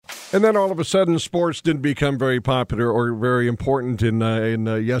And then all of a sudden, sports didn't become very popular or very important in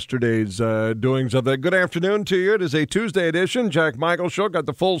yesterday's doings of that. Good afternoon to you. It is a Tuesday edition. Jack Michael Show. Got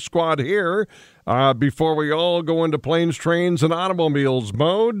the full squad here. Before we all go into planes, trains, and automobiles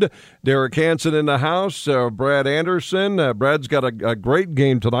mode, Derek Hansen in the house, Brad Anderson. Brad's got a great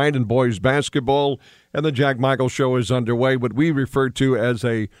game tonight in boys basketball, and the Jack Michael Show is underway, what we refer to as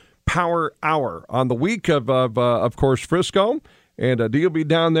a Power Hour on the week of course, Frisco. And you'll be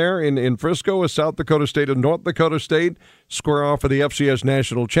down there in Frisco with South Dakota State and North Dakota State, square off for the FCS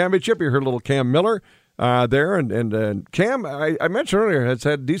National Championship. You heard a little Cam Miller there. And Cam, I mentioned earlier, has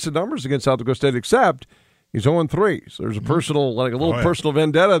had decent numbers against South Dakota State, except he's 0-3. So there's a personal, personal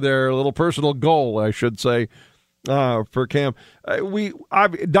vendetta there, a little personal goal, I should say, for Cam.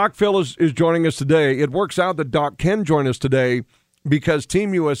 Doc Phil is joining us today. It works out that Doc can join us today because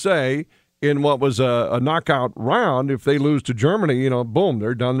Team USA – in what was a knockout round, if they lose to Germany, boom,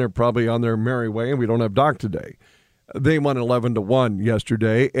 they're done. They're probably on their merry way, and we don't have Doc today. They won 11-1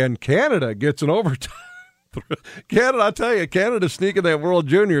 yesterday, and Canada gets an overtime. Canada, I tell you, Canada sneaking that World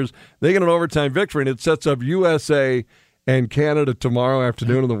Juniors, they get an overtime victory, and it sets up USA and Canada tomorrow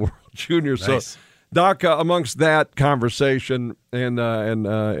afternoon in the World Juniors. Nice. So, Doc, amongst that conversation and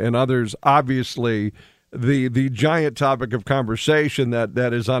others, obviously, the giant topic of conversation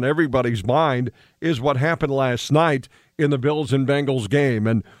that is on everybody's mind is what happened last night in the Bills and Bengals game.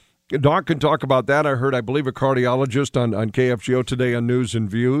 And Doc can talk about that. I believe, a cardiologist on KFGO today on News and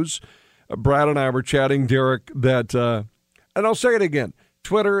Views. Brad and I were chatting, Derek, that, and I'll say it again,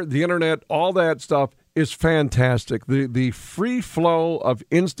 Twitter, the internet, all that stuff is fantastic. The free flow of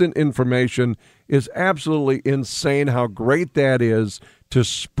instant information is absolutely insane, how great that is to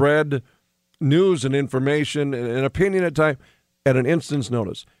spread news and information and opinion at an instant's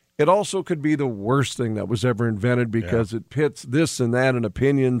notice. It also could be the worst thing that was ever invented because it pits this and that and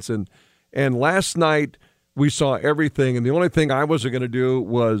opinions. And last night we saw everything, and the only thing I wasn't going to do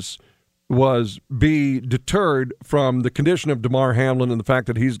was be deterred from the condition of Damar Hamlin and the fact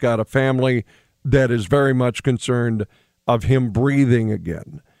that he's got a family that is very much concerned of him breathing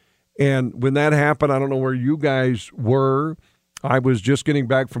again. And when that happened, I don't know where you guys were. I was just getting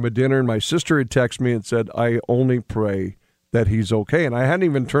back from a dinner, and my sister had texted me and said, I only pray that he's okay. And I hadn't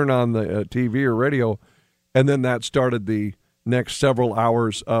even turned on the TV or radio, and then that started the next several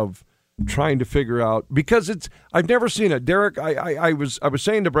hours of trying to figure out, because I've never seen it. Derek, I was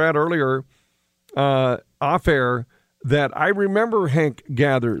saying to Brad earlier off air that I remember Hank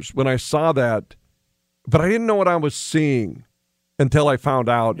Gathers when I saw that, but I didn't know what I was seeing until I found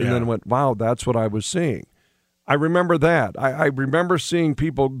out, and then went, wow, that's what I was seeing. I remember that. I remember seeing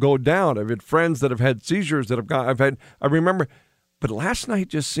people go down. I've had friends that have had seizures that have gone. I remember, but last night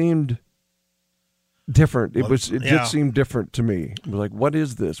just seemed different. It just seemed different to me. It was like, what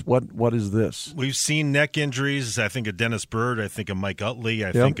is this? What is this? We've seen neck injuries. I think of Dennis Bird. I think of Mike Utley.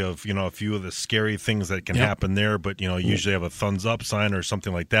 I think of a few of the scary things that can happen there. But usually have a thumbs up sign or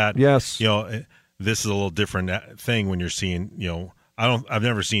something like that. Yes. This is a little different thing when you're seeing I've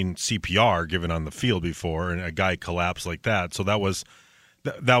never seen CPR given on the field before, and a guy collapse like that. So that was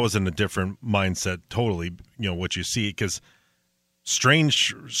in a different mindset. Totally, what you see, because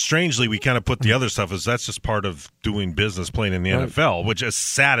strangely, we kind of put the other stuff as that's just part of doing business, playing in the NFL, which, as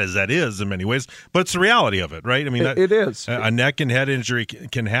sad as that is in many ways, but it's the reality of it, right? I mean, it is. A neck and head injury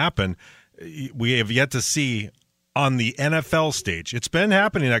can happen. We have yet to see on the NFL stage. It's been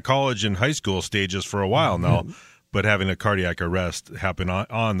happening at college and high school stages for a while now. But having a cardiac arrest happen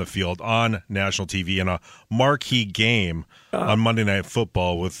on the field, on national TV, in a marquee game on Monday Night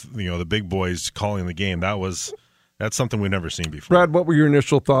Football with the big boys calling the game, that's something we've never seen before. Brad, what were your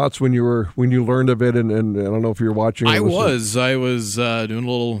initial thoughts when you learned of it? And I don't know if you were watching. I was doing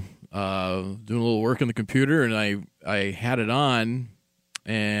a little work on the computer, and I had it on,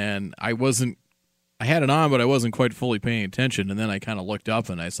 and I had it on, but I wasn't quite fully paying attention. And then I kind of looked up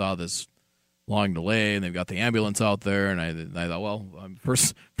and I saw this long delay, and they've got the ambulance out there, and I thought, well,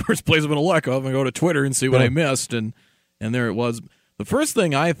 first place I'm going to look up and go to Twitter and see what I missed, and there it was. The first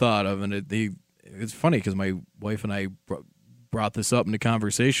thing I thought of, and it's funny because my wife and I brought this up in the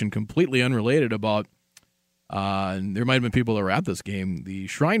conversation, completely unrelated, about and there might have been people that were at this game, the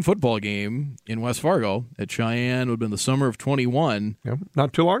Shrine football game in West Fargo at Cheyenne would have been the summer of 21. Yeah,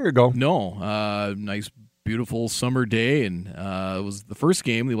 not too long ago. No, nice, beautiful summer day, and it was the first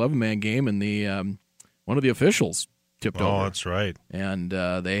game, the 11-man game, and the one of the officials tipped over. Oh, that's right. And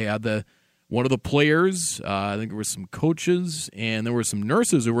they had one of the players, I think there were some coaches, and there were some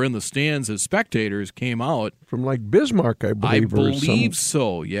nurses who were in the stands as spectators, came out. From like Bismarck, I believe. I believe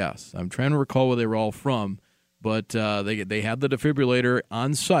so, yes. I'm trying to recall where they were all from. But they had the defibrillator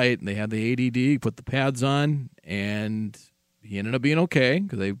on site, and they had the AED, put the pads on, and he ended up being okay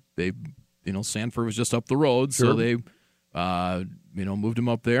because they Sanford was just up the road, so they moved him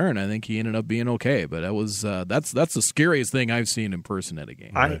up there, and I think he ended up being okay. But that was that's the scariest thing I've seen in person at a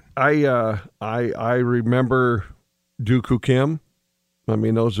game. I remember Dooku Kim. I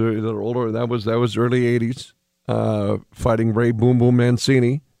mean, those are older. That was early '80s, fighting Ray Boom Boom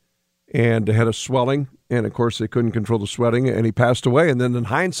Mancini, and had a swelling. And, of course, they couldn't control the sweating, and he passed away. And then in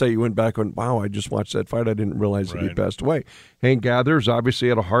hindsight, you went back and, wow, I just watched that fight. I didn't realize that he passed away. Hank Gathers obviously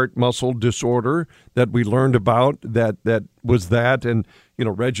had a heart muscle disorder that we learned about that was that. And,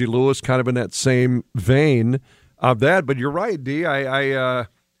 Reggie Lewis kind of in that same vein of that. But you're right, D. And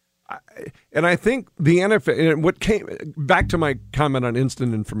I think the NFL, and what came back to my comment on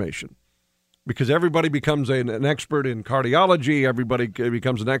instant information, because everybody becomes an expert in cardiology, everybody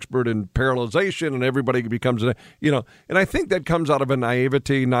becomes an expert in paralyzation, and everybody becomes and I think that comes out of a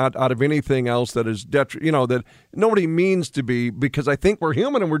naivety, not out of anything else that is that nobody means to be, because I think we're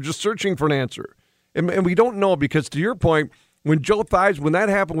human and we're just searching for an answer, and we don't know, because to your point, when that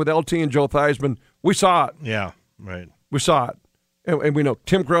happened with LT and Joe Theismann, we saw it. Yeah, right. We saw it, and we know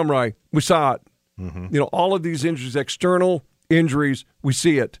Tim Krumrie, we saw it. Mm-hmm. All of these injuries, external injuries, we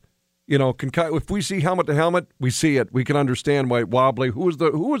see it. If we see helmet to helmet, we see it. We can understand why wobbly. Who was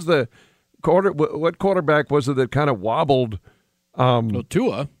the what quarterback was it that kind of wobbled?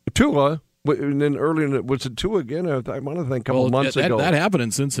 Tua. And then earlier, was it Tua again? I want to think a couple months ago. That happened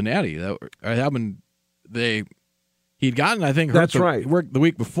in Cincinnati. That happened. He'd gotten, I think, that's right. The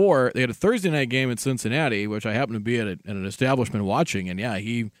week before, they had a Thursday night game in Cincinnati, which I happened to be at an establishment watching, and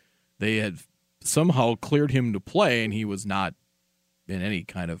they had somehow cleared him to play, and he was not in any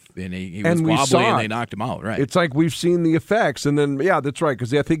kind of he was wobbly, and they knocked him out. Right. It's like we've seen the effects, and then that's right,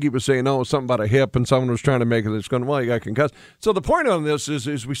 because I think he was saying something about a hip, and someone was trying to make it. It's going, well, you got concussed. So the point on this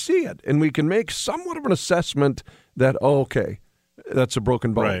is we see it, and we can make somewhat of an assessment that okay, that's a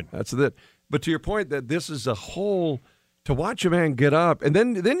broken bone. Right. That's it. But to your point, that this is a whole to watch a man get up, and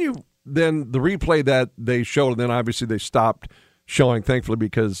then the replay that they showed, and then obviously they stopped showing, thankfully,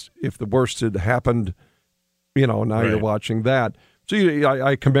 because if the worst had happened, now you're watching that. So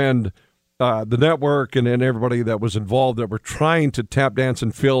I commend the network and everybody that was involved that were trying to tap dance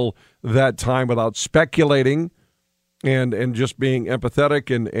and fill that time without speculating and just being empathetic.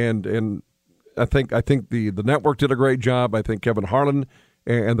 And I think the network did a great job. I think Kevin Harlan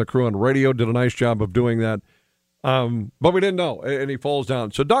and the crew on radio did a nice job of doing that. But we didn't know, and he falls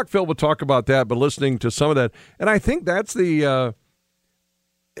down. So Doc Phil will talk about that, but listening to some of that, and I think that's the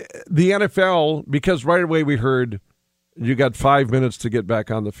NFL, because right away we heard, you got 5 minutes to get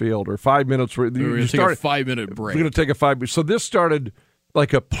back on the field, or 5 minutes. We're going to take a 5-minute break. We're going to take a 5 minutes. So this started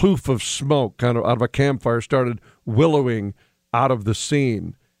like a ploof of smoke, kind of out of a campfire, started willowing out of the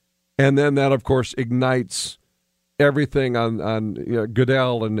scene. And then that, of course, ignites everything on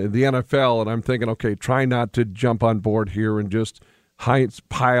Goodell and the NFL. And I'm thinking, okay, try not to jump on board here and just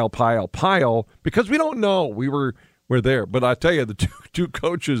pile, because we don't know. We're there. But I tell you, the two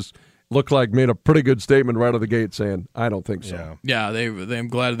coaches looked like made a pretty good statement right out of the gate saying, I don't think so. Yeah, I'm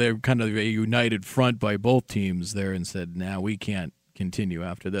glad they're kind of a united front by both teams there and said, we can't continue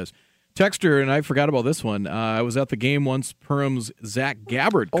after this. Texter, and I forgot about this one. I was at the game once, Perham's Zach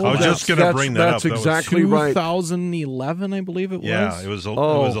Gabbard. I was just going to bring that up. That's exactly right. 2011, I believe it was. Yeah, it was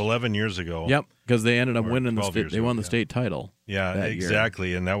 11 years ago. Yep, because they ended up winning the state. They won the state title. Yeah,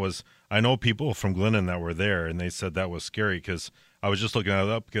 exactly. And that was, I know people from Glennon that were there, and they said that was scary, because I was just looking it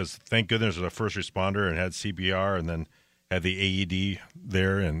up, because thank goodness it was a first responder and had CPR and then had the AED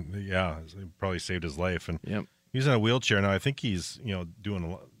there, and it probably saved his life. And he's in a wheelchair now. I think he's doing a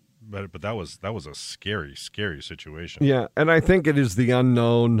lot, but that was a scary situation. Yeah, and I think it is the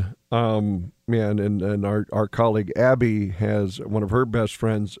unknown. And our colleague Abby has one of her best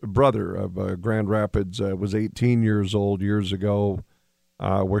friends, brother of Grand Rapids, was 18 years old years ago,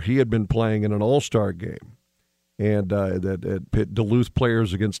 where he had been playing in an all-star game. And that pit Duluth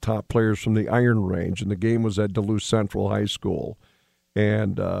players against top players from the Iron Range, and the game was at Duluth Central High School,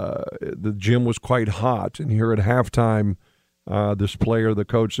 and the gym was quite hot. And here at halftime, this player, the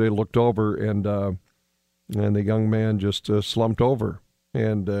coach, they looked over, and the young man just slumped over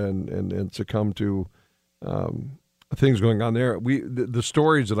and succumbed to things going on there. The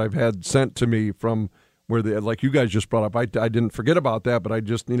stories that I've had sent to me from where like you guys just brought up, I didn't forget about that, but I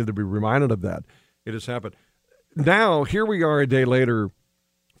just needed to be reminded of that. It has happened. Now, here we are a day later.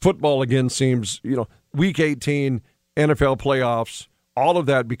 Football again seems, Week 18, NFL playoffs, all of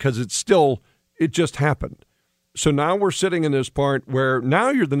that, because it just happened. So now we're sitting in this part where now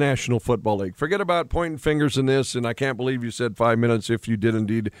you're the National Football League. Forget about pointing fingers in this, and I can't believe you said 5 minutes if you did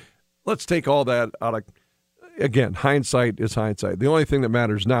indeed. Let's take all that out of, again, hindsight is hindsight. The only thing that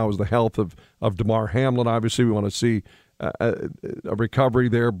matters now is the health of Damar Hamlin. Obviously, we want to see a recovery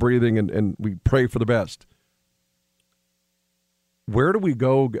there, breathing, and we pray for the best. Where do we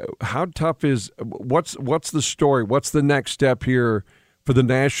go? How tough is what's the story? What's the next step here for the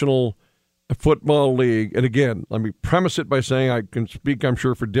National Football League? And again, let me premise it by saying I can speak, I'm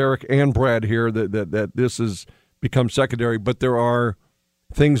sure, for Derek and Brad here that this has become secondary, but there are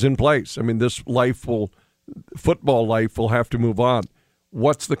things in place. I mean, football life will have to move on.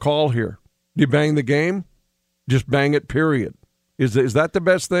 What's the call here? Do you bang the game? Just bang it, period. Is that the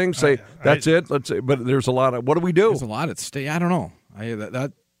best thing? Say that's it. Let's say, but there's a lot of what do we do? There's a lot at stake. I don't know.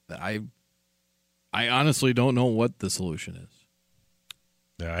 I honestly don't know what the solution is.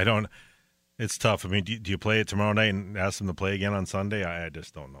 Yeah, I don't. It's tough. I mean, do you play it tomorrow night and ask them to play again on Sunday? I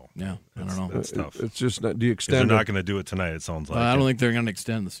just don't know. Yeah, I don't know. It's tough. It's just not. Do you extend? They're not going to do it tonight. It sounds like. I don't think they're going to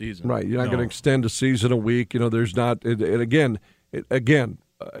extend the season. Right. You're not going to extend a season a week. There's not. And again,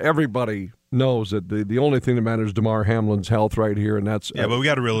 everybody knows that the only thing that matters is Damar Hamlin's health right here, and that's but we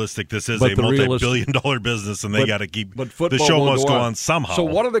got to realistic. This is a multi-billion-dollar business, and they got to keep. But the show must go on somehow. So,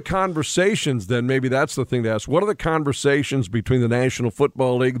 what are the conversations then? Maybe that's the thing to ask. What are the conversations between the National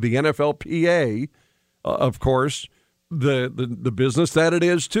Football League, the NFLPA, of course, the business that it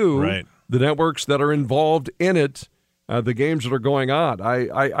is too, right? The networks that are involved in it, the games that are going on.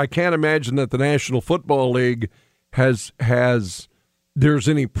 I can't imagine that the National Football League has there's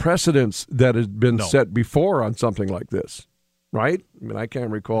any precedence that has been set before on something like this, right? I mean, I can't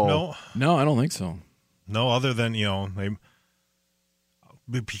recall. No, I don't think so. No, other than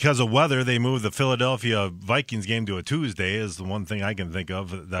because of weather, they moved the Philadelphia Vikings game to a Tuesday. Is the one thing I can think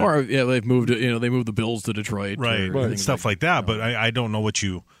of. They've moved it. They moved the Bills to Detroit, right? Stuff like that. But I don't know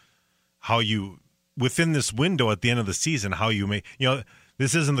how you within this window at the end of the season, how you may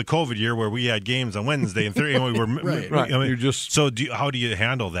This isn't the COVID year where we had games on Wednesday and Thursday. Right. I mean, how do you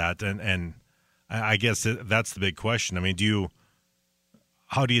handle that? And I guess that's the big question. I mean,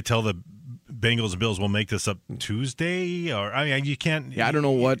 how do you tell the Bengals and Bills we'll make this up Tuesday? Or I mean, you can't. Yeah, I don't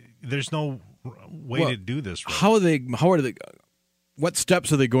know what. There's no way to do this. Right? How are they? What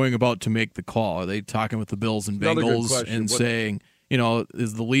steps are they going about to make the call? Are they talking with the Bills and Bengals and saying,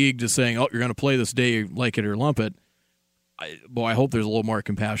 is the league just saying, oh, you're going to play this day, like it or lump it? I hope there's a little more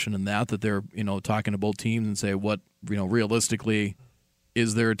compassion in that they're, talking to both teams and say what, realistically,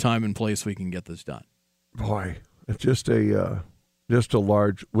 is there a time and place we can get this done? Boy, it's just a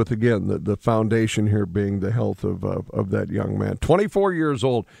large, with, again, the foundation here being the health of that young man. 24 years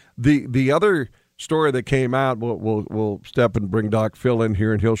old. The other story that came out, we'll step and bring Doc Phil in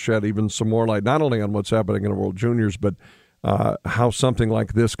here, and he'll shed even some more light, not only on what's happening in the World Juniors, but how something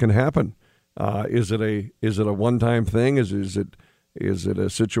like this can happen. Is it a one-time thing? Is it a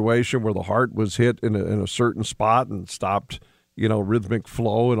situation where the heart was hit in a certain spot and stopped, rhythmic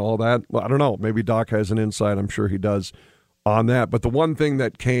flow and all that? Well, I don't know. Maybe Doc has an insight. I'm sure he does on that. But the one thing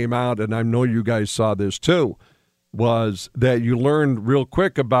that came out, and I know you guys saw this too, was that you learned real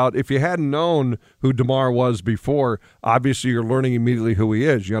quick about, if you hadn't known who Damar was before, obviously you're learning immediately who he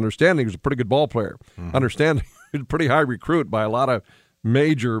is. You understand he was a pretty good ball player. Mm-hmm. Understand he's a pretty high recruit by a lot of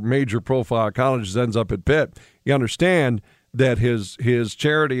major profile colleges, ends up at Pitt. You understand that his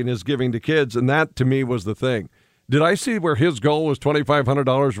charity and his giving to kids, and that to me was the thing. Did I see where his goal was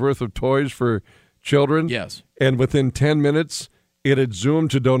 $2,500 worth of toys for children? Yes. And within 10 minutes, it had zoomed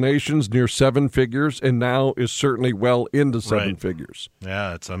to donations near 7 figures, and now is certainly well into 7 figures.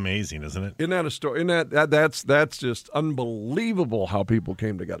 Yeah, it's amazing, isn't it? Isn't that a story? That's just unbelievable how people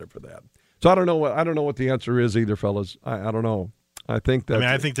came together for that. So I don't know what the answer is either, fellas. I don't know. I think they're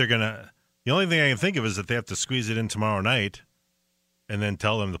going to – the only thing I can think of is that they have to squeeze it in tomorrow night and then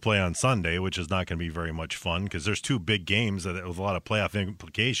tell them to play on Sunday, which is not going to be very much fun because there's 2 big games with a lot of playoff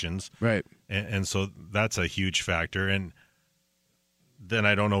implications. Right. And so that's a huge factor. And then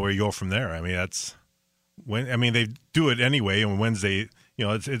I don't know where you go from there. I mean, they do it anyway on Wednesday.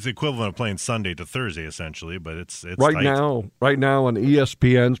 It's equivalent of playing Sunday to Thursday essentially, but it's right tight. Right now on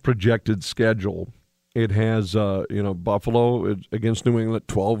ESPN's projected schedule, it has, Buffalo against New England at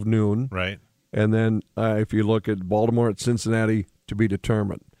 12 noon. Right. And then if you look at Baltimore at Cincinnati, to be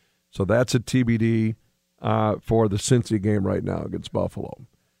determined. So that's a TBD for the Cincy game right now against Buffalo.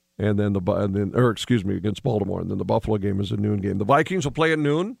 And then against Baltimore. And then the Buffalo game is a noon game. The Vikings will play at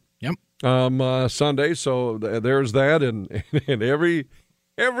noon. Yep. Sunday. So there's that. And every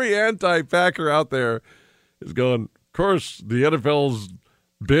anti-Packer out there is going, of course, the NFL's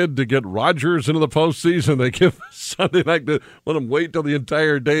bid to get Rodgers into the postseason. They give Sunday night to let him wait till the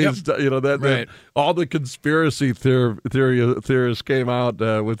entire day. Yep. That all the conspiracy theorists came out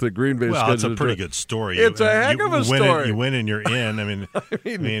with the Green Bay. Well, it's a pretty good story. It's a heck of a story. You win and you're in. I mean, at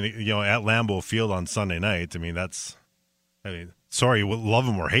Lambeau Field on Sunday night. Sorry, love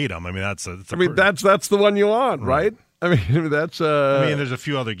him or hate him. I mean, that's the one you want, right? I mean, that's. There's a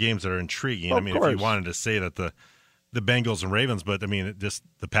few other games that are intriguing. Of course. If you wanted to say that the Bengals and Ravens, but the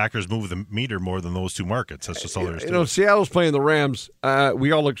Packers move the meter more than those two markets. That's just all there is to it. Seattle's playing the Rams.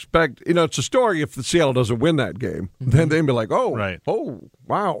 We all expect, it's a story if the Seattle doesn't win that game. Then they'd be like, oh,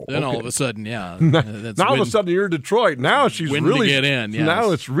 wow. Then all of a sudden, now all of a sudden you're Detroit. Now she's really to get in. Yes.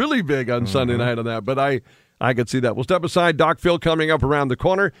 Now it's really big on Sunday night on that. But I could see that. We'll step aside. Doc Phil coming up around the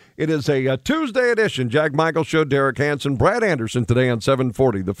corner. It is a Tuesday edition. Jack Michael Show, Derek Hansen, Brad Anderson today on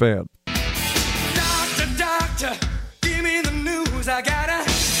 740 The Fan. Doctor, give me the news. I got a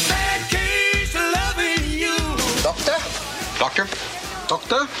bad case of loving you. Doctor?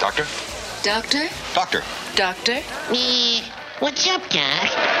 What's up, Doc?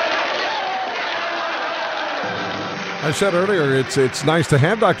 I said earlier, it's nice to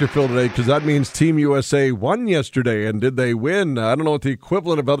have Dr. Phil today because that means Team USA won yesterday. And did they win? I don't know what the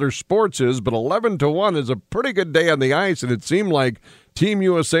equivalent of other sports is, but 11-1 is a pretty good day on the ice. And it seemed like Team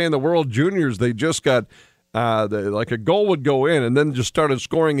USA and the World Juniors, they just got like a goal would go in and then just started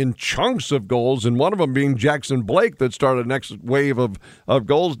scoring in chunks of goals, and one of them being Jackson Blake that started the next wave of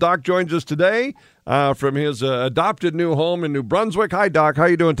goals. Doc joins us today from his adopted new home in New Brunswick. Hi, Doc. How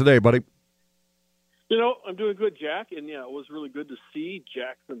you doing today, buddy? I'm doing good, Jack, and it was really good to see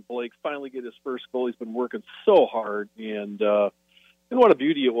Jackson Blake finally get his first goal. He's been working so hard, and what a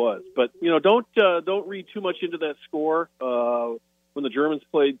beauty it was. But don't read too much into that score. When the Germans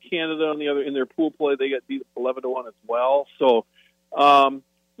played Canada in their pool play, they got beat 11-1 as well. So,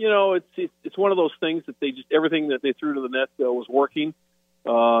 it's one of those things that everything that they threw to the net was working.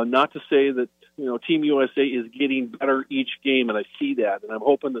 Not to say that Team USA is getting better each game, and I see that, and I'm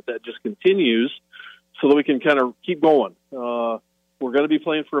hoping that just continues, so that we can kind of keep going. We're going to be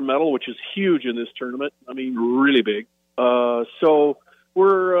playing for a medal, which is huge in this tournament. I mean, really big. So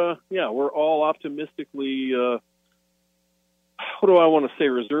we're all optimistically. What do I want to say?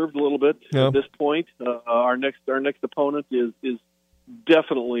 Reserved a little bit at this point. Our next opponent is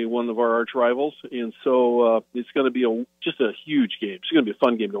definitely one of our arch rivals, and so it's going to be just a huge game. It's going to be a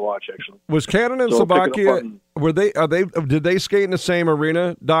fun game to watch. Actually, was Canada and Slovakia? Did they skate in the same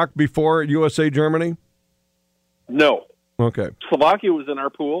arena, Doc, before USA Germany? No. Okay. Slovakia was in our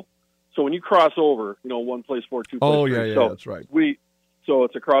pool, so when you cross over, one plays 4, 2 plays 3. Yeah, so that's right. So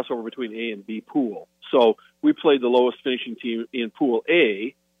it's a crossover between A and B pool. So we played the lowest finishing team in Pool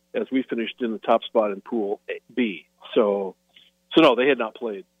A, as we finished in the top spot in Pool B. So no, they had not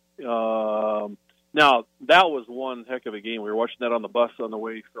played. Now, that was one heck of a game. We were watching that on the bus on the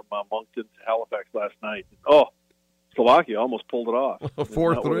way from Moncton to Halifax last night. Slovakia almost pulled it off.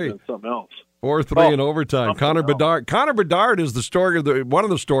 4-3. Something else. 4-3 in overtime. Connor Bedard. Connor Bedard is the story of one of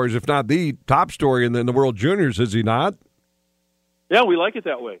the stories, if not the top story in the World Juniors, is he not? Yeah, we like it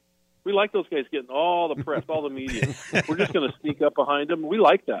that way. We like those guys getting all the press, all the media. We're just going to sneak up behind them. We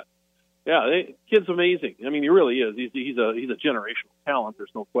like that. Yeah, kid's amazing. I mean, he really is. He's a generational talent. There's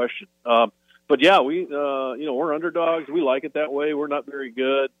no question. But yeah, we're underdogs. We like it that way. We're not very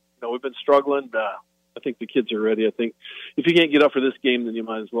good. We've been struggling. I think the kids are ready. I think if you can't get up for this game, then you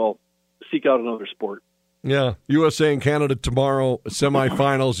might as well seek out another sport. Yeah, USA and Canada tomorrow,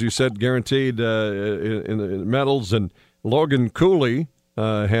 semifinals. You said guaranteed in the medals, and Logan Cooley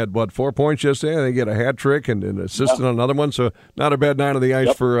had 4 points yesterday. I think he had a hat trick and assisted on another one. So not a bad night on the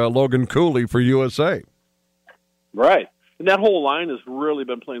ice for Logan Cooley for USA. Right, and that whole line has really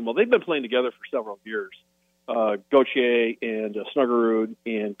been playing well. They've been playing together for several years. Gauthier and Snuggerud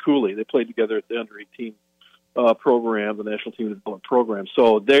and Cooley, they played together at the under-18 program, the National Team Development Program.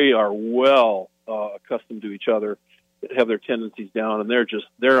 So they are well accustomed to each other, have their tendencies down, and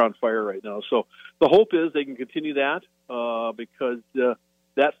they're on fire right now. So the hope is they can continue that because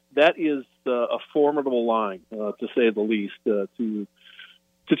that is a formidable line, to say the least, to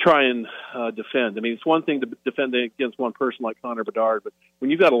try and defend. I mean, it's one thing to defend against one person like Connor Bedard, but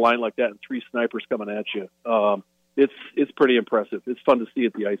when you've got a line like that and 3 snipers coming at you, it's pretty impressive. It's fun to see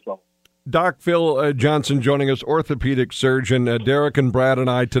at the ice level. Doc Phil Johnson joining us, orthopedic surgeon. Derek and Brad and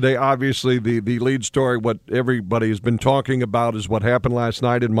I today, obviously the lead story, what everybody has been talking about is what happened last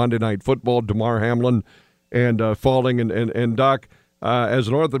night in Monday Night Football, Damar Hamlin and falling. And Doc, as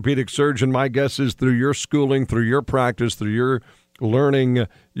an orthopedic surgeon, my guess is through your schooling, through your practice, through your learning.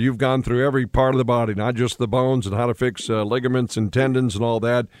 You've gone through every part of the body, not just the bones, and how to fix ligaments and tendons and all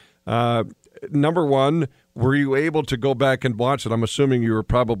that. Number one, were you able to go back and watch it? I'm assuming you were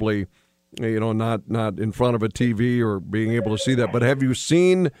probably, not in front of a TV or being able to see that. But have you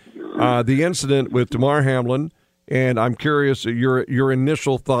seen the incident with Damar Hamlin? And I'm curious, your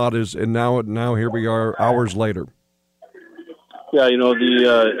initial thought is, and now here we are hours later. Yeah,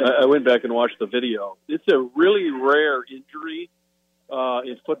 I went back and watched the video. It's a really rare injury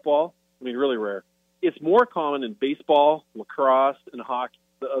in football. I mean, really rare. It's more common in baseball, lacrosse, and hockey.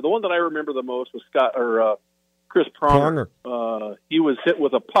 The one that I remember the most was Chris Pronger. He was hit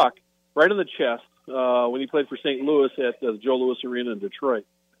with a puck right in the chest when he played for St. Louis at the Joe Louis Arena in Detroit.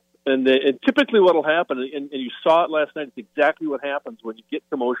 And typically what will happen, and you saw it last night, it's exactly what happens when you get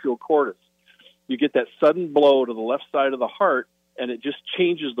commotio cordis. You get that sudden blow to the left side of the heart, and it just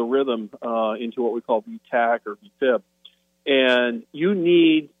changes the rhythm into what we call VTAC or VFib. And you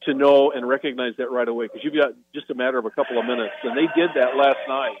need to know and recognize that right away because you've got just a matter of a couple of minutes. And they did that last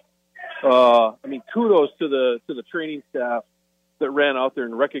night. Kudos to the training staff that ran out there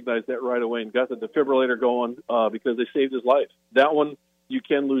and recognized that right away and got the defibrillator going because they saved his life. That one, you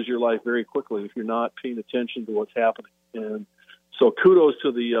can lose your life very quickly if you're not paying attention to what's happening. And so kudos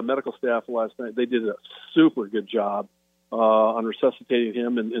to the medical staff last night. They did a super good job on resuscitating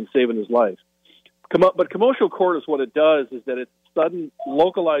him and saving his life. But commotio cordis, what it does is that it's a sudden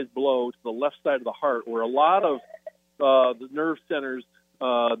localized blow to the left side of the heart where a lot of the nerve centers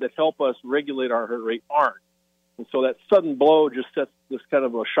that help us regulate our heart rate aren't. And so that sudden blow just sets this kind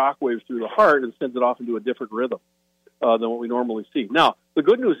of a shockwave through the heart and sends it off into a different rhythm than what we normally see. Now, the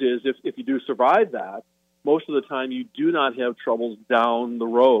good news is if you do survive that, most of the time you do not have troubles down the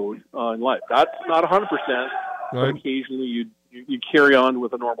road in life. That's not 100%, right. But occasionally you carry on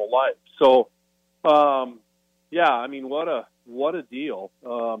with a normal life. So, what a deal.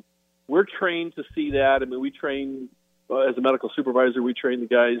 We're trained to see that. I mean, we train, as a medical supervisor, we train the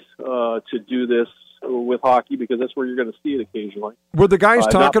guys to do this with hockey because that's where you're going to see it occasionally. Were the guys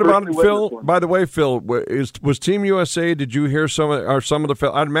talking about it, Phil? By the way, Phil, was Team USA, did you hear some of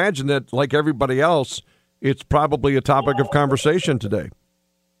the – I'd imagine that, like everybody else, it's probably a topic of conversation today.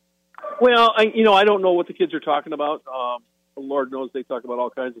 Well, I don't know what the kids are talking about. Lord knows they talk about all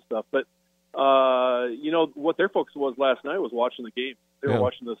kinds of stuff. But, what their focus was last night was watching the game. They were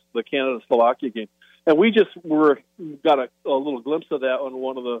watching the Canada-Slovakia game. And we just got a little glimpse of that on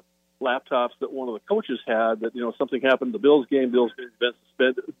one of the laptops that one of the coaches had that, something happened in the Bills game. Bills game been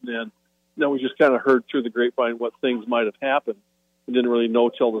suspended. And then we just kind of heard through the grapevine what things might have happened and didn't really know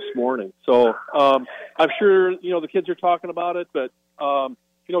till this morning. So I'm sure, the kids are talking about it, but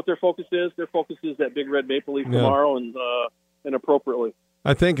what their focus is? Their focus is that big red maple leaf tomorrow and appropriately.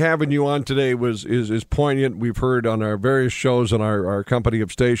 I think having you on today is poignant. We've heard on our various shows on our company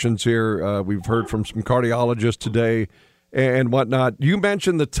of stations here. We've heard from some cardiologists today and whatnot. You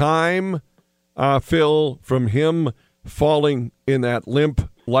mentioned the time, Phil, from him falling in that limp,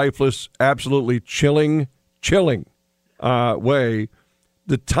 lifeless, absolutely chilling way.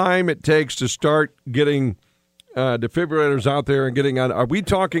 The time it takes to start getting defibrillators out there and getting on. Are we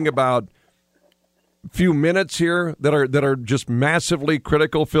talking about few minutes here that are just massively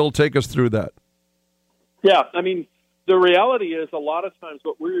critical? Phil, take us through that. Yeah, I mean, the reality is a lot of times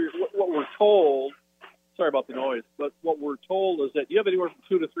what we're told, sorry about the noise, but what we're told is that you have anywhere from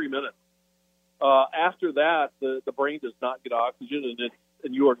 2 to 3 minutes. After that, the brain does not get oxygen,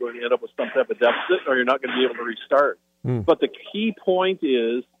 and you are going to end up with some type of deficit, or you're not going to be able to restart. But the key point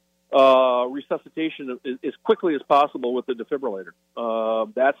is resuscitation as quickly as possible with the defibrillator.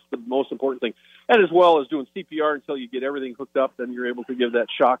 That's the most important thing. And as well as doing CPR until you get everything hooked up, then you're able to give that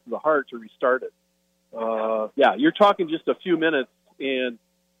shock to the heart to restart it. You're talking just a few minutes, and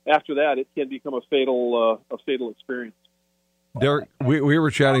after that, it can become a fatal experience. Derek, we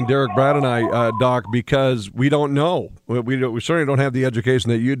were chatting, Derek, Brad, and I, Doc, because we don't know. We certainly don't have the education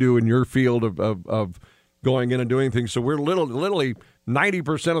that you do in your field of going in and doing things. So we're literally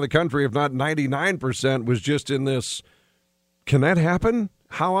 90% of the country, if not 99%, was just in this. Can that happen?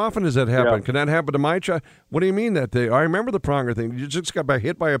 How often does that happen? Yeah. Can that happen to my child? What do you mean that they? I remember the Pronger thing. You just got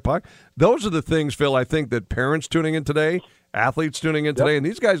hit by a puck. Those are the things, Phil, I think that parents tuning in today, athletes tuning in today, and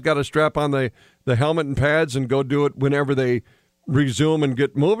these guys got to strap on the helmet and pads and go do it whenever they resume and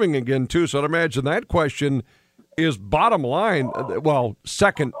get moving again, too. So I'd imagine that question is bottom line, well,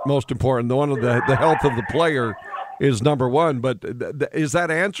 second most important. The one of the health of the player is number one. But is that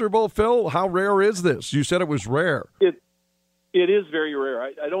answerable, Phil? How rare is this? You said it was rare. It is very rare.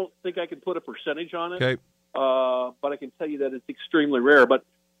 I don't think I can put a percentage on it, but I can tell you that it's extremely rare. But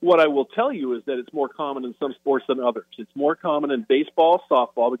What I will tell you is that it's more common in some sports than others. It's more common in baseball,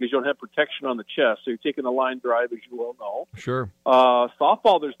 softball, because you don't have protection on the chest, so you're taking a line drive, as you well know. Sure.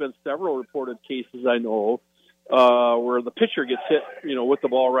 Softball, there's been several reported cases I know where the pitcher gets hit, with the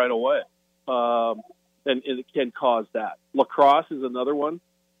ball right away, and it can cause that. Lacrosse is another one,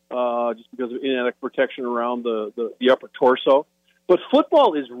 just because of inadequate protection around the upper torso. But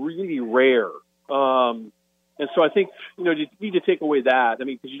football is really rare. And so I think, you need to take away that. I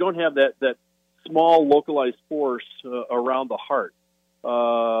mean, because you don't have that small localized force around the heart,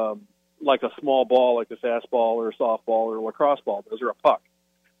 like a small ball, like a fastball or a softball or a lacrosse ball does, or a puck.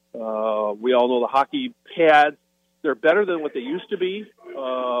 We all know the hockey pads, they're better than what they used to be,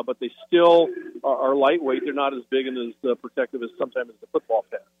 but they still are lightweight. They're not as big and as protective as sometimes as the football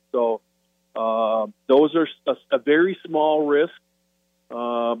pads. So those are a very small risk.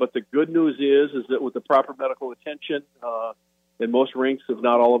 But the good news is that with the proper medical attention, and most rinks, if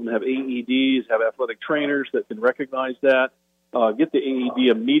not all of them, have AEDs, have athletic trainers that can recognize that, get the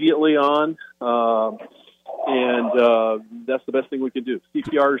AED immediately on, and that's the best thing we can do.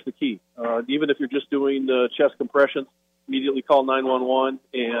 CPR is the key. Even if you're just doing chest compressions, immediately call 911,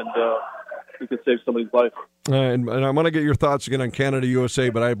 and you can save somebody's life. And I want to get your thoughts again on Canada USA,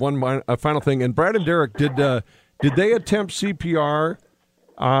 but I have a final thing. And Brad and Derek, did they attempt CPR?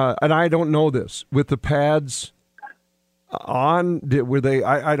 And I don't know this, with the pads on. Were they?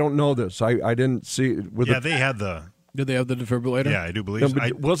 I don't know this. I didn't see. They had the. Did they have the defibrillator? Yeah, I do believe. No,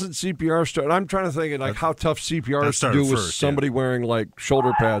 wasn't CPR started? I'm trying to think like how tough CPR is to do with somebody wearing like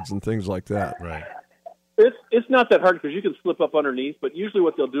shoulder pads and things like that. Right. It's not that hard because you can slip up underneath, but usually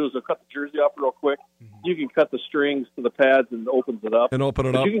what they'll do is they'll cut the jersey off real quick. You can cut the strings to the pads and it opens it up. And open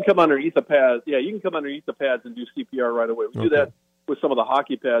it up. You can come underneath the pads. Yeah, you can come underneath the pads and do CPR right away. We do that with some of the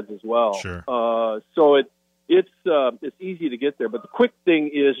hockey pads as well. Sure. So it's easy to get there, but the quick thing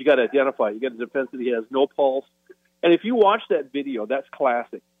is you got to identify. You got to defense that he has no pulse, and if you watch that video, that's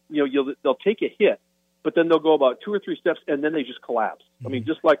classic. They'll take a hit, but then they'll go about 2 or 3 steps, and then they just collapse. I mean,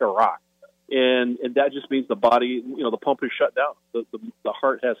 just like a rock, and that just means the body, the pump is shut down. The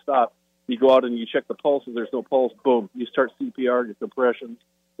heart has stopped. You go out and you check the pulse, and there's no pulse. Boom, you start CPR, your compressions,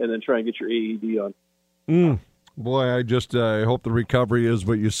 and then try and get your AED on. Boy, I hope the recovery is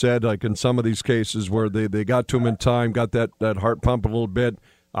what you said, like in some of these cases where they got to him in time, got that heart pump a little bit,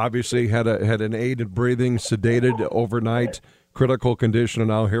 obviously had an aided breathing, sedated overnight, critical condition, and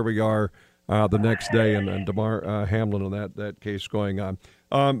now here we are the next day, and DeMar Hamlin and that case going on.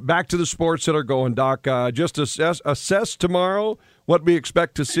 Back to the sports that are going, Doc. Just assess tomorrow what we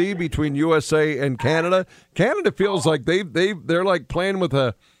expect to see between USA and Canada. Canada feels like they're like playing with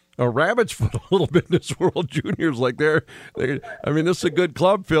a rabbit's foot a little bit in this World Juniors. Like this is a good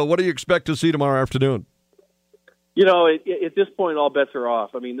club, Phil. What do you expect to see tomorrow afternoon? At this point, all bets are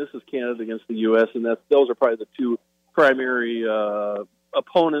off. I mean, this is Canada against the U.S., and those are probably the two primary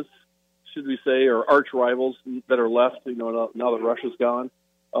opponents, should we say, or arch rivals that are left. Now that Russia's gone,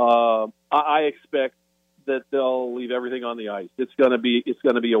 I expect that they'll leave everything on the ice. It's going to be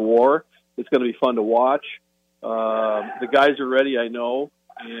a war. It's going to be fun to watch. The guys are ready, I know,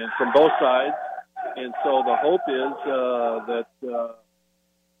 and from both sides. And so the hope is that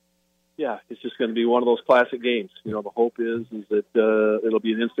it's just going to be one of those classic games. The hope is that it'll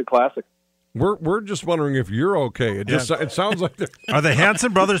be an instant classic. We're just wondering if you're okay. It sounds like are the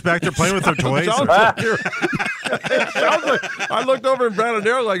Hanson brothers back there playing with their toys? It sounds like I looked over at Brandon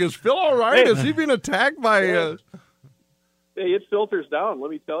Darrell like, is Phil all right? Is he being attacked by? Hey, it filters down. Let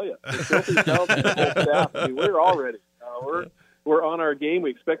me tell you, it filters down to the whole staff. I mean, we're all ready. We're on our game. We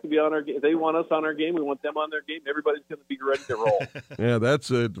expect to be on our game. They want us on our game. We want them on their game. Everybody's going to be ready to roll. Yeah,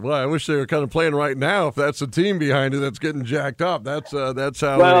 that's it. Well, I wish they were kind of playing right now. If that's the team behind it that's getting jacked up, that's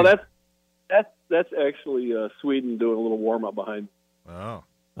how. Well, that's actually Sweden doing a little warm up behind. Oh.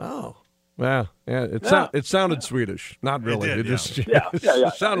 Well, yeah, it sounded Swedish. Not really. It did,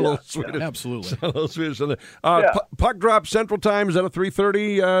 sounded a little Swedish. Absolutely. Sounded a little Swedish. Puck drop Central Time. Is that a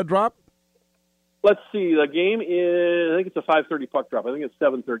 3:30 drop? Let's see. The game is, I think it's a 5:30 puck drop. I think it's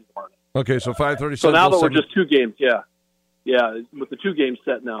 7:30 tomorrow. Okay, so 5:30. So now that we're just 2 games, with the 2 games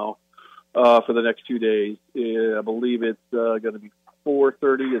set now for the next 2 days, I believe it's going to be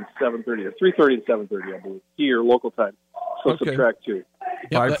 4:30 and 7:30, or 3:30 and 7:30, I believe, here, local time. So subtract 2.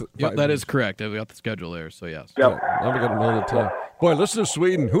 That is correct. We got the schedule there, so yes. Yep. Now we got to know the time. Boy, listen to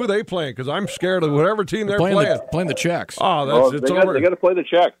Sweden. Who are they playing? Because I'm scared of whatever team they're playing. Playing the Czechs. Oh, it's over. They got to play the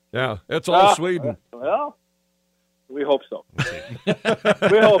Czech. Yeah, it's all Sweden. Well, we hope so.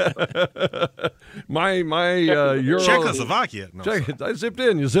 We hope so. my Euro. Czechoslovakia. No, I zipped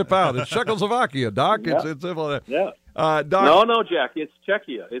in, you zip out. It's Czechoslovakia, Doc. Yeah. It's simple as that. Yeah. Doc, No, Jack. It's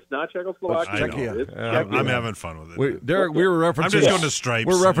Czechia. It's not Czechoslovakia. It's Czechia. It's Yeah, Czechia. I'm having fun with it. Derek, we were referencing. I'm just going to Stripes.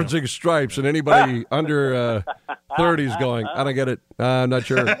 We're referencing Stripes, and anybody under 30 is going, I don't get it. I'm not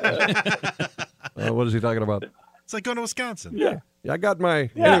sure. What is he talking about? It's like going to Wisconsin. Yeah, I got my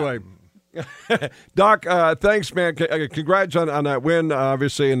anyway. Doc, thanks, man. Congrats on that win,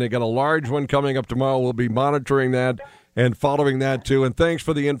 obviously, and they got a large one coming up tomorrow. We'll be monitoring that and following that too. And thanks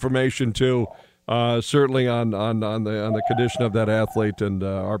for the information too. Certainly on the condition of that athlete, and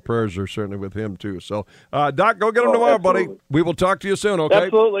our prayers are certainly with him too. So, Doc, go get him tomorrow, absolutely. buddy. We will talk to you soon. Okay.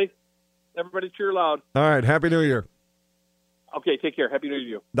 Absolutely. Everybody cheer loud. All right. Happy New Year. Okay, take care. Happy New Year to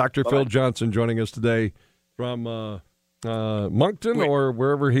you. Dr. Phil Johnson joining us today from Moncton or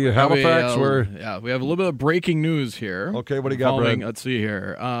wherever Halifax. Yeah, we have a little bit of breaking news here. Okay, what do you got, Brad? Let's see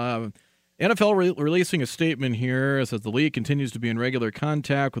here. NFL releasing a statement here. It says the league continues to be in regular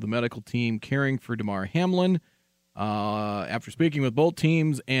contact with the medical team caring for Damar Hamlin. After speaking with both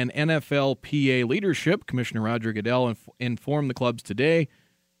teams and NFLPA leadership, Commissioner Roger Goodell informed the clubs today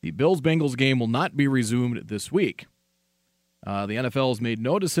the Bills-Bengals game will not be resumed this week. The NFL has made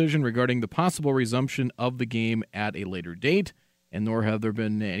no decision regarding the possible resumption of the game at a later date, and nor have there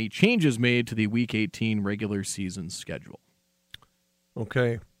been any changes made to the Week 18 regular season schedule.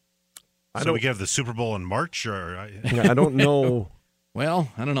 Okay. So we have the Super Bowl in March, or I don't know.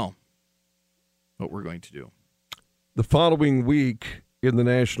 Well, I don't know what we're going to do. The following week in the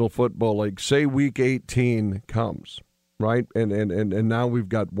National Football League, say Week 18 comes, right? And now we've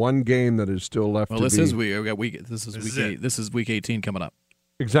got one game that is still left. Well, to this be. is week. This is Week 18 coming up.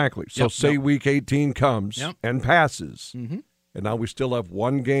 Exactly. So Yep. Week 18 comes Yep. and passes, Mm-hmm. and now we still have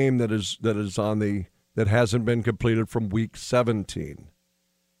one game that hasn't been completed from Week 17.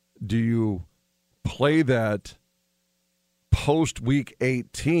 Do you play that post Week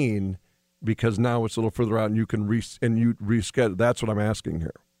 18 because now it's a little further out and you can reschedule? That's what I'm asking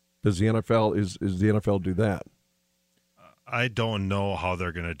here. Does the NFL is the NFL do that? I don't know how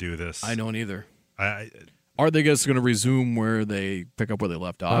they're going to do this. I don't either. Are they just going to resume where they pick up where they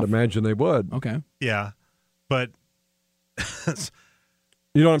left off? I'd imagine they would. Okay. Yeah, but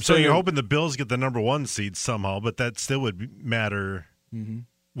you know what I'm so saying? you're hoping the Bills get the number 1 seed somehow, but that still would matter. Mm-hmm.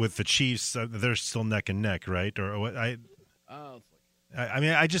 With the Chiefs, they're still neck and neck, right? Or what? I don't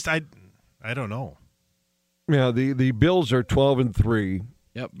know. Yeah, the Bills are 12-3.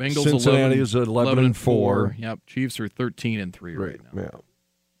 Yep. Bengals Cincinnati 11, is 11-4. Yep. Chiefs are 13-3 right now. Yeah.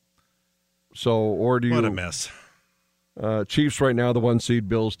 So, or do you? What a mess. Chiefs right now, the 1 seed.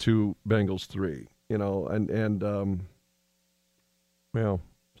 Bills 2, Bengals 3. You know, well,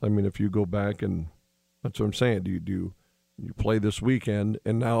 I mean, if you go back and that's what I'm saying. Do you play this weekend,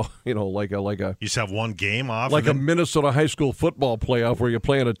 and now like a you just have one game off, like a Minnesota high school football playoff where you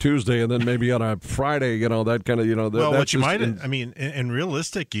play on a Tuesday and then maybe on a Friday. That kind of well, what you might. In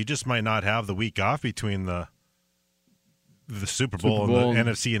realistic, you just might not have the week off between the Super Bowl and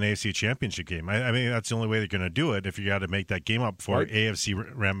the NFC and AFC championship game. I mean, that's the only way they're going to do it if you got to make that game up for right.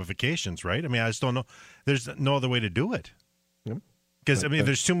 AFC ramifications, right? I mean, I just don't know. There's no other way to do it. Yep. Because, I mean,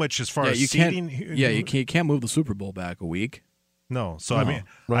 there's too much as far as seeding. You can't move the Super Bowl back a week. No. So, I mean,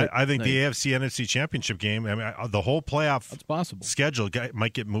 right. I think the AFC NFC championship game, I mean, the whole playoff that's possible. schedule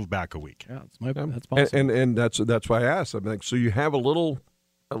might get moved back a week. Yeah, that's possible. And that's why I asked. I mean, so you have a little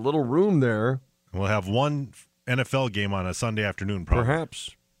room there. We'll have one NFL game on a Sunday afternoon, probably.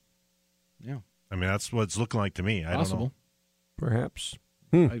 Perhaps. Yeah. I mean, that's what it's looking like to me. I don't know. Perhaps.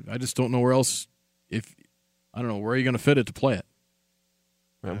 I just don't know where else. I don't know, where are you going to fit it to play it?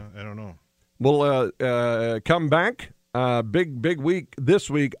 I don't know. We'll come back. Big week this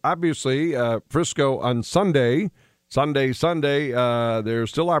week. Obviously, Frisco on Sunday. There's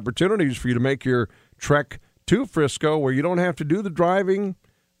still opportunities for you to make your trek to Frisco where you don't have to do the driving.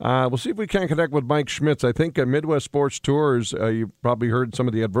 We'll see if we can connect with Mike Schmitz. I think Midwest Sports Tours, you've probably heard some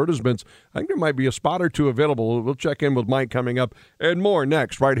of the advertisements. I think there might be a spot or two available. We'll check in with Mike coming up and more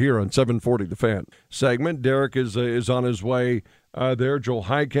next right here on 740 The Fan segment. Derek is on his way there. Joel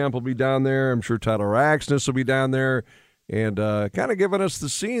Heidkamp will be down there. I'm sure Tyler Axness will be down there and kind of giving us the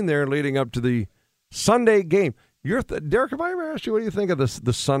scene there leading up to the Sunday game. Derek, have I ever asked you what do you think of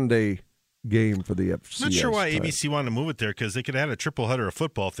the Sunday game for the FCS? I'm not sure why ABC wanted to move it there because they could have had a triple header of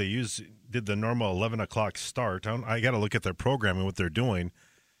football if they did the normal 11 o'clock start. I got to look at their programming, what they're doing.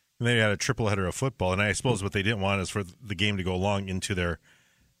 And they had a triple header of football. And I suppose what they didn't want is for the game to go long into their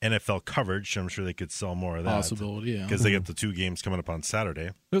NFL coverage. I'm sure they could sell more of that. Possibility, yeah. Because they get the 2 games coming up on Saturday.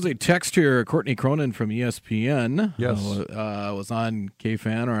 There's a text here. Courtney Cronin from ESPN yes. Was on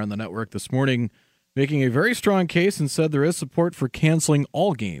KFAN or on the network this morning. making a very strong case and said there is support for canceling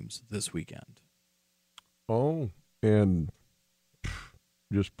all games this weekend. Oh, and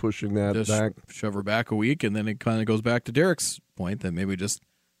just pushing that Just back. shove her back a week, and then it kind of goes back to Derek's point that maybe just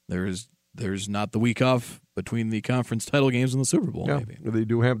there's not the week off between the conference title games and the Super Bowl. Yeah, Maybe they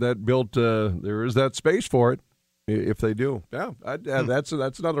do have that built. There is that space for it if they do. Yeah, that's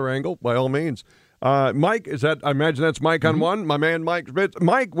another angle by all means. Mike, is that? I imagine that's Mike on one. My man, Mike Schmitz.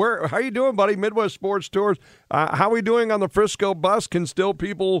 Mike, how you doing, buddy? Midwest Sports Tours. How are we doing on the Frisco bus? Can still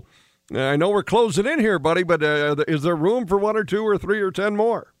people? I know we're closing in here, buddy, but is there room for 1 or 2 or 3 or 10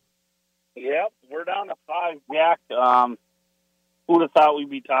 more? Yep, we're down to 5, Jack. Who would have thought we'd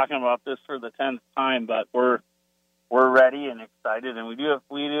be talking about this for the 10th time? But we're ready and excited, and we do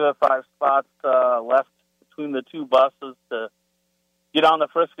have 5 spots left between the 2 buses to get on the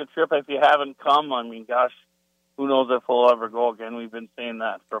Frisco trip. If you haven't come, I mean, gosh, who knows if we'll ever go again? We've been saying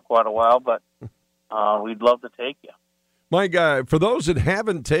that for quite a while, but we'd love to take you. Mike, for those that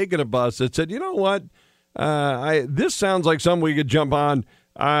haven't taken a bus that said, you know what, this sounds like something we could jump on.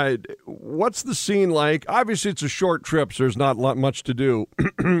 What's the scene like? Obviously, it's a short trip, so there's not much to do.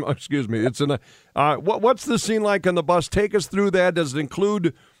 Excuse me. What's the scene like on the bus? Take us through that. Does it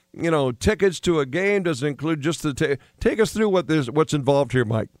include, tickets to a game? Does it include just take us through what's involved here,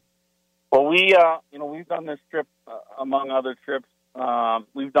 Mike? Well, we've done this trip among other trips.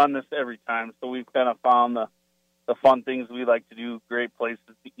 We've done this every time, so we've kind of found the fun things we like to do, great places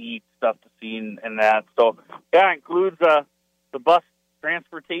to eat, stuff to see, and that. So, yeah, it includes the bus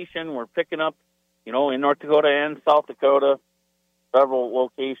transportation. We're picking up, in North Dakota and South Dakota, several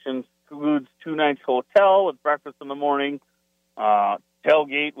locations. Includes 2 nights hotel with breakfast in the morning,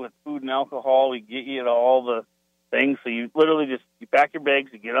 tailgate with food and alcohol. We get you to all the things. So you literally just you pack your bags,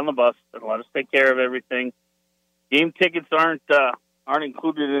 you get on the bus, and let us take care of everything. Game tickets aren't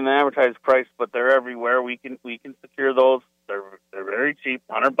included in the advertised price, but they're everywhere. We can secure those. They're very cheap,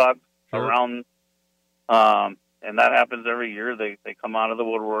 $100 around, and that happens every year. They come out of the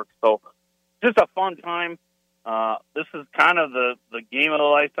woodwork. So just a fun time. This is kind of the game of the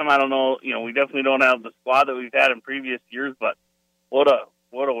lifetime. I don't know. We definitely don't have the squad that we've had in previous years, but what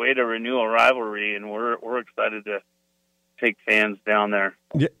a way to renew a rivalry, and we're excited to take fans down there.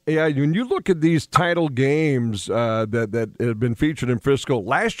 Yeah. When you look at these title games that have been featured in Frisco,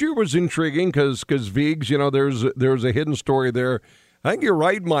 last year was intriguing because Vigs, there's a hidden story there. I think you're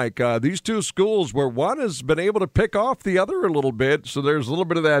right, Mike. These 2 schools where one has been able to pick off the other a little bit, so there's a little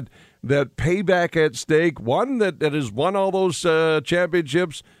bit of that payback at stake. One that has won all those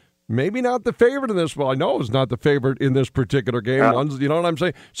championships. Maybe not the favorite in this. Well, I know it's not the favorite in this particular game. Yeah. You know what I'm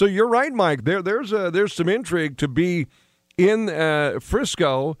saying? So you're right, Mike. There's some intrigue to be in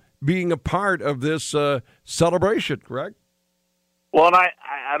Frisco, being a part of this celebration, correct? Well, and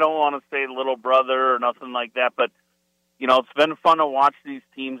I don't want to say little brother or nothing like that, but it's been fun to watch these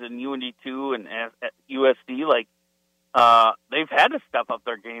teams in UND2 and at USD. Like they've had to step up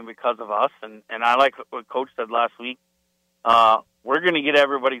their game because of us, and I like what Coach said last week. We're going to get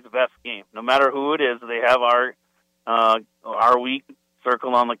everybody's best game, no matter who it is. They have our week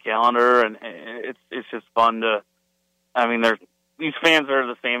circled on the calendar, and it's just fun to. I mean, these fans are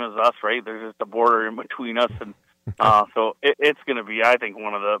the same as us, right? There's just a border in between us, and so it's going to be, I think,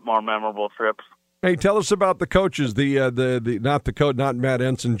 one of the more memorable trips. Hey, tell us about the coaches. Not Matt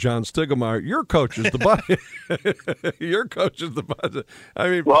Ensign, John Stiglmeyer. Your coaches, your coaches, I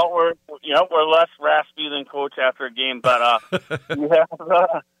mean, well, we're less raspy than Coach after a game, but we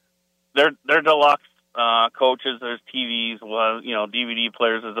have they're deluxe coaches. There's TVs, DVD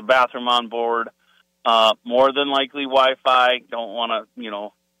players. There's a bathroom on board. More than likely Wi-Fi. Don't want to,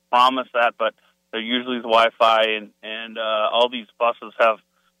 promise that, but there usually is Wi-Fi, and all these buses have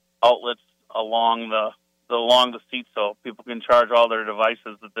outlets along the seat, so people can charge all their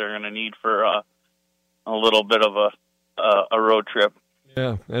devices that they're going to need for a little bit of a road trip.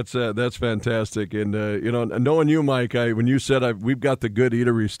 Yeah, that's fantastic. And knowing you, Mike, when you said we've got the good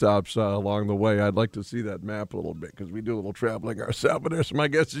eatery stops along the way, I'd like to see that map a little bit because we do a little traveling ourselves. But my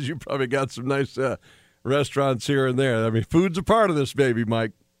guess is you probably got some nice restaurants here and there. I mean, food's a part of this, baby,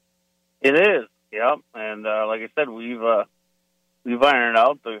 Mike. It is, yep. And like I said, we've ironed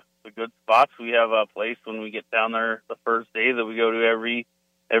out the good spots. We have a place when we get down there the first day that we go to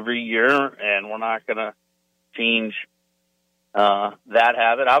every year, and we're not going to change that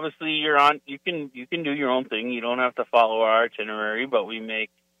habit. Obviously, you can do your own thing. You don't have to follow our itinerary, but we make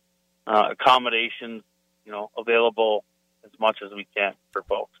accommodations, available as much as we can for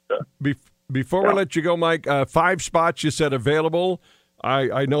folks. Before we let you go, Mike, 5 spots you said available.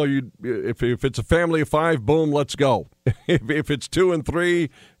 I know you. If it's a family of 5, boom, let's go. If it's 2 and 3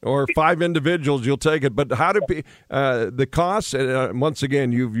 or 5 individuals, you'll take it. But how do the costs? Once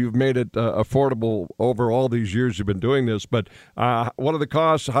again, you've made it affordable over all these years you've been doing this. But what are the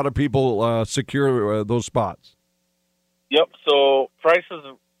costs? How do people secure those spots? Yep. So prices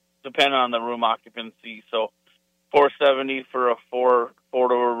depend on the room occupancy. So $470 for a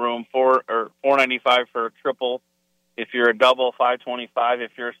four-door room, $495 for a triple. If you're a double, $525.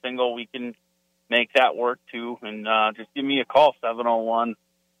 If you're a single, we can make that work too. And just give me a call,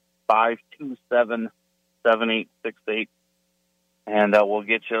 701-527-7868, and we'll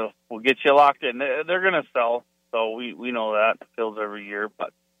get you locked in. They're going to sell, so we know that. It fills every year,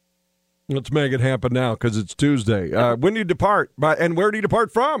 but let's make it happen now because it's Tuesday. When do you depart? And where do you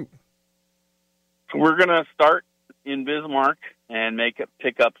depart from? We're going to start in Bismarck and make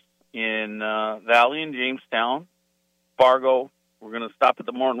pickups in Valley and Jamestown, Fargo. We're going to stop at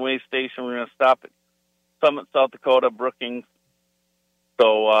the Morton Way Station. We're going to stop at Summit, South Dakota, Brookings.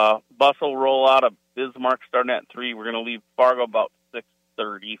 So bus will roll out of Bismarck starting at 3. We're going to leave Fargo about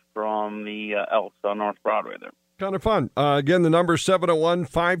 6:30 from the Elks on North Broadway there. Kind of fun. Again, the number is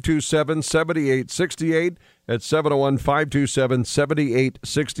 701-527-7868. At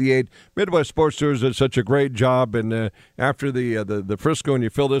 701-527-7868. Midwest Sports Tours does such a great job. And after the Frisco, and you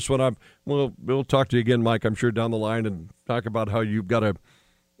fill this one up, we'll talk to you again, Mike, I'm sure, down the line and talk about how you've got a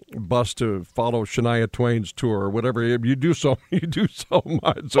bus to follow Shania Twain's tour or whatever. You do so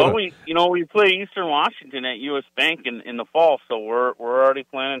much. So. Well, we play Eastern Washington at U.S. Bank in the fall, so we're already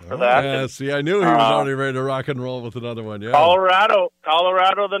planning for that. Yeah, see, I knew he was already ready to rock and roll with another one. Yeah, Colorado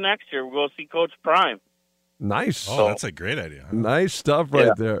the next year. We'll go see Coach Prime. Nice. Oh, that's a great idea. Nice stuff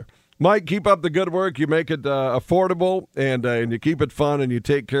right there. Mike, keep up the good work. You make it affordable, and you keep it fun, and you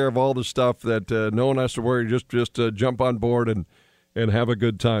take care of all the stuff that no one has to worry. Just jump on board and have a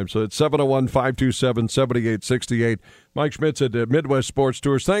good time. So it's 701-527-7868. Mike Schmitz at Midwest Sports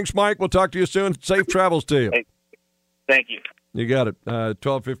Tours. Thanks, Mike. We'll talk to you soon. Safe travels to you. Hey, thank you. You got it.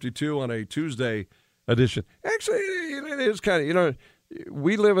 12:52 on a Tuesday edition. Actually, it is kind of,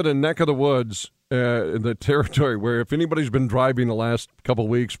 we live in a neck of the woods in the territory where if anybody's been driving the last couple of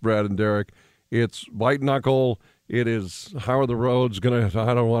weeks, Brad and Derek, it's white knuckle. It is, how are the roads going to,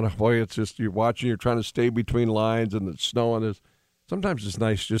 I don't want to, boy, it's just you're watching, you're trying to stay between lines and the snow and this. Sometimes it's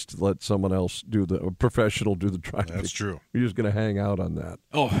nice just to let someone else a professional do the driving. That's true. You're just going to hang out on that.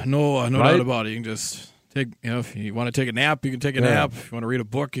 Oh, no doubt about it. You can just take, if you want to take a nap, you can take a nap. If you want to read a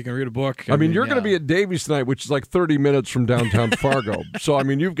book, you can read a book. I mean, you're going to be at Davies tonight, which is like 30 minutes from downtown Fargo. So, I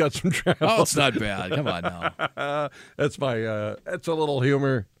mean, you've got some travel. Oh, it's not bad. Come on now. That's that's a little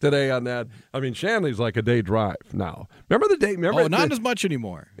humor today on that. I mean, Shanley's like a day drive now. Remember the day? Not as much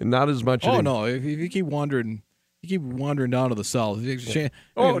anymore. Not as much anymore. Oh, no. If you keep wandering... You keep wandering down to the south.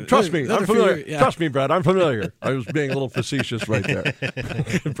 Trust me. I'm familiar. Trust me, Brad. I'm familiar. I was being a little facetious right there.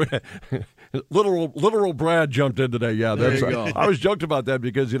 literal Brad jumped in today. Yeah, there you go. I was joked about that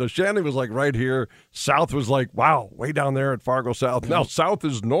because, Shanley was like right here. South was like, wow, way down there at Fargo South. Now, south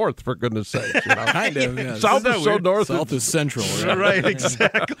is north, for goodness sake. Kind of, yeah. South is so north. South is central. Right,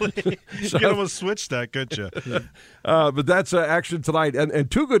 exactly. You can almost switch that, couldn't you? But that's action tonight.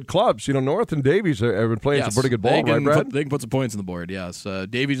 And two good clubs. North and Davies have been playing some pretty good ball. They can put some points on the board, yes.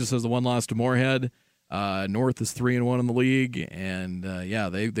 Davies just has the one loss to Moorhead. North is 3-1 in the league, and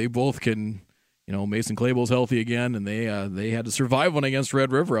they both can. Mason Claypool's healthy again, and they had to survive one against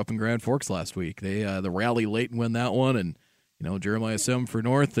Red River up in Grand Forks last week. They rally late and win that one, and Jeremiah Sim for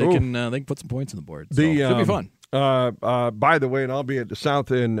North. They can put some points on the board. So should be fun. By the way, and I'll be at the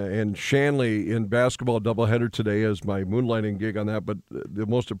South and Shanley in basketball doubleheader today as my moonlighting gig on that. But the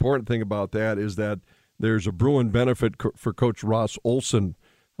most important thing about that is that there's a Bruin benefit for Coach Ross Olson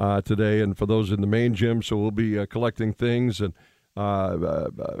today, and for those in the main gym. So we'll be collecting things. And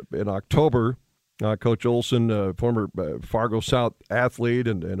in October, Coach Olson, former Fargo South athlete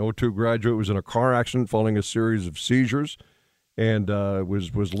and O2 graduate, was in a car accident following a series of seizures, and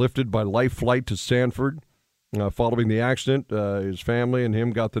was lifted by life flight to Sanford. Following the accident, his family and him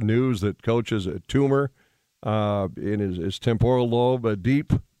got the news that Coach has a tumor in his temporal lobe,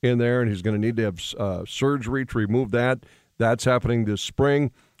 deep in there, and he's going to need to have surgery to remove that. That's happening this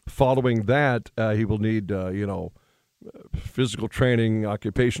spring. Following that, he will need, physical training,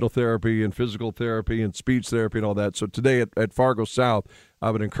 occupational therapy, and physical therapy, and speech therapy, and all that. So today at Fargo South,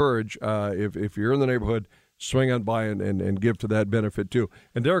 I would encourage, if you're in the neighborhood, swing on by and give to that benefit too.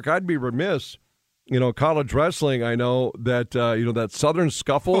 And Derek, I'd be remiss. College wrestling, I know that, that Southern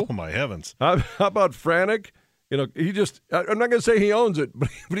Scuffle. Oh, my heavens. How about Frantic? he just, I'm not going to say he owns it, but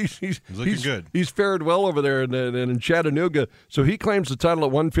he's looking good. He's fared well over there in Chattanooga. So he claims the title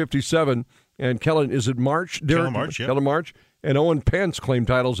at 157. And Kellen, is it March? Kellen March, yeah. Kellen March. And Owen Pence claimed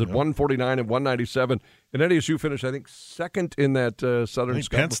titles at 149 and 197. And NDSU finished, I think, second in that Southern. I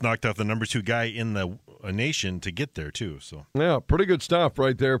think Pence knocked off the number 2 guy in the nation to get there too. So yeah, pretty good stuff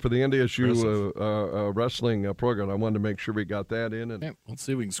right there for the NDSU wrestling program. I wanted to make sure we got that in. And let's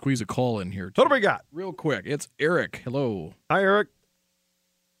see if we can squeeze a call in here. What do we got? Real quick, it's Eric. Hello. Hi, Eric.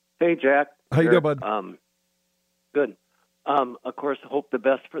 Hey, Jack. How you doing, bud? Good. Of course, hope the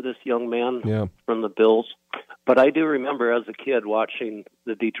best for this young man Yeah. from the Bills. But I do remember as a kid watching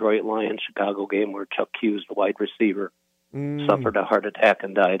the Detroit Lions-Chicago game where Chuck Hughes, the wide receiver, suffered a heart attack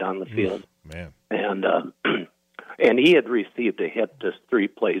and died on the field. Man. And and he had received a hit just 3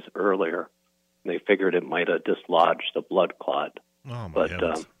 plays earlier. They figured it might have dislodged a blood clot. Oh, my But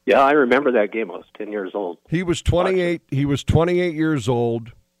heavens. yeah, I remember that game. I was 10 years old. He was 28. He was 28 years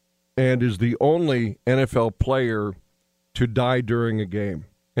old, and is the only NFL player to die during a game.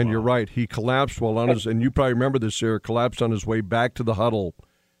 And you're right. He collapsed while on his, and you probably remember this, Eric, collapsed on his way back to the huddle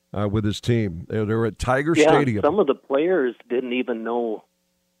with his team. They were at Tiger Stadium. Some of the players didn't even know.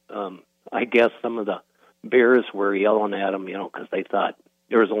 I guess some of the Bears were yelling at him, because they thought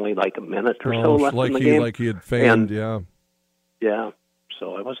there was only like a minute or so left in the game. Like he had feigned, Yeah,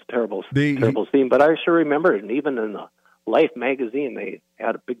 so it was a terrible scene. But I sure remember it. And even in the Life magazine, they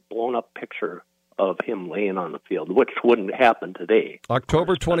had a big blown-up picture of him laying on the field, which wouldn't happen today.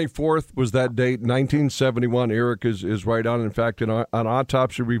 October 24th was that date, 1971. Eric is right on. In fact, an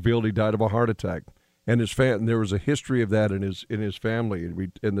autopsy revealed he died of a heart attack. And there was a history of that in his family.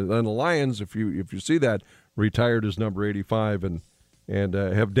 And the Lions, if you see that, retired as number 85 and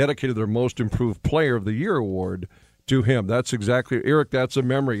have dedicated their Most Improved Player of the Year award to him. That's exactly, Eric, that's a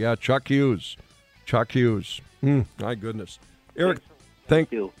memory. Yeah, Chuck Hughes. My goodness. Eric,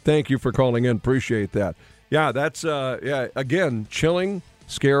 thank you for calling in. Appreciate that. Yeah, that's, again, chilling,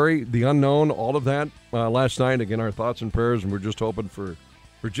 scary, the unknown, all of that last night. Again, our thoughts and prayers, and we're just hoping for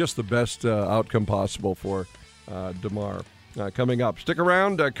just the best outcome possible for DeMar. Coming up. Stick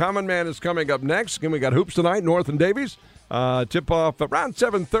around. Common Man is coming up next. Again, we got hoops tonight, North and Davies. Tip-off around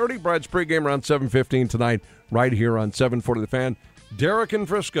 7:30. Bride's pregame around 7:15 tonight, right here on 740 The Fan. Derek and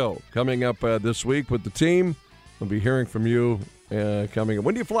Frisco coming up this week with the team. We'll be hearing from you coming up.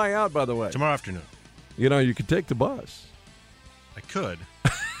 When do you fly out, by the way? Tomorrow afternoon. You could take the bus. I could.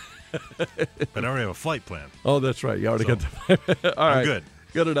 But I already have a flight plan. Oh, that's right. You already got the All right. I'm good.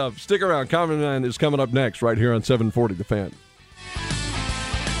 Good enough. Stick around. Common Man is coming up next right here on 740 The Fan.